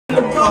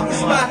parking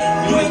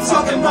spot. You ain't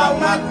talking about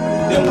my,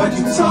 then what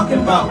you talking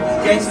about?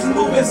 Gangsters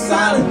moving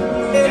silent,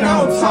 and I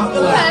don't talk a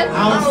lot.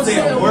 I don't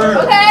say a word.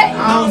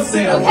 I don't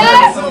say a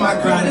word. On my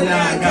grind and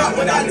I got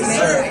what I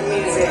deserve.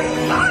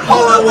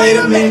 Hold on, wait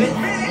a minute.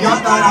 Y'all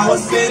thought I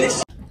was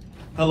finished?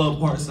 Hello,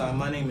 Parkside.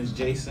 My name is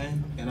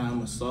Jason, and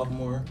I'm a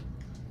sophomore,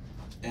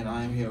 and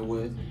I am here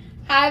with...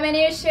 Hi, my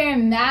name is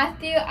Sharon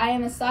Matthew. I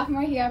am a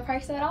sophomore here at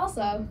Parkside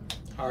also.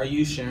 How are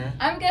you, Sharon?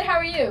 I'm good. How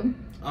are you?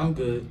 I'm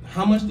good.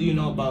 How much do you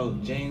know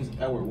about James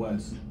Edward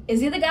West? Is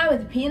he the guy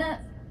with the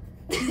peanuts?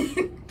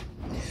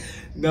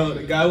 No,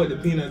 the guy with the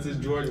peanuts is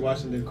George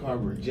Washington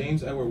Carver.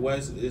 James Edward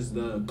West is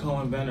the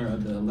co-inventor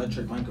of the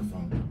electric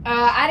microphone.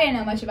 I didn't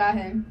know much about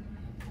him.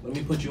 Let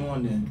me put you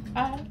on then.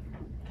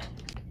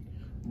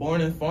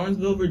 Born in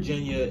Farnsville,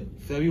 Virginia,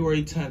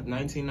 February 10th,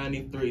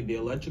 1993, the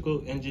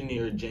electrical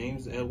engineer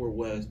James Edward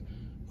West,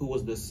 who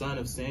was the son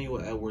of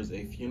Samuel Edwards,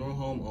 a funeral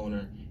home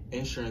owner,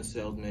 insurance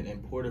salesman,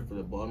 and porter for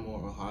the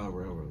Baltimore, Ohio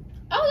Railroad.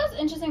 Oh,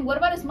 that's interesting. What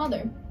about his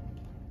mother?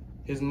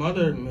 His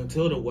mother,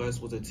 Matilda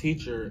West, was a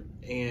teacher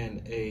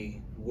and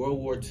a World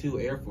War II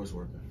Air Force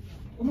worker.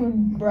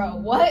 Bro,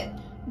 what?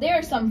 There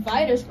are some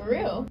fighters for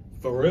real.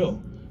 For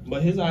real.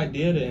 But his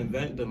idea to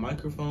invent the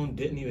microphone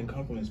didn't even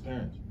come from his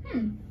parents.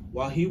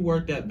 While he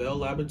worked at Bell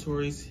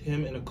Laboratories,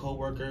 him and a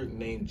co-worker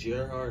named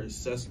Gerhard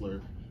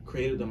Sessler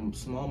created a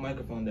small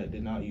microphone that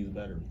did not use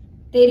batteries.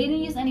 They didn't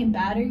use any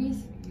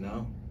batteries?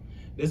 No.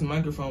 This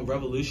microphone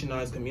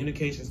revolutionized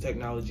communications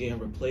technology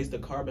and replaced the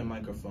carbon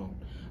microphone.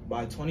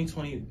 By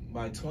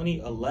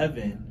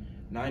 2011,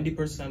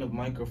 90% of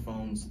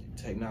microphones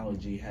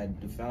technology had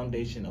the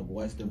foundation of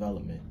West's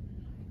development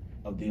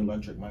of the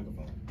electric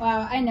microphone.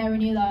 Wow, I never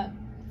knew that.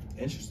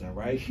 Interesting,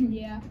 right?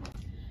 Yeah.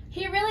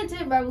 He really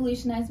did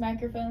revolutionize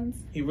microphones.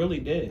 He really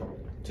did.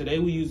 Today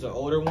we use an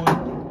older one,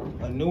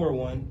 a newer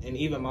one, and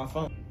even my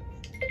phone.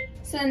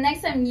 So the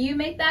next time you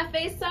make that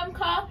FaceTime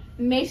call,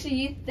 make sure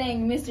you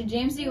thank Mr.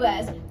 James D.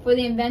 West for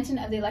the invention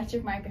of the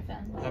electric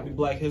microphone. Happy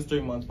Black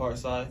History Month,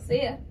 Parkside.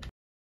 See ya.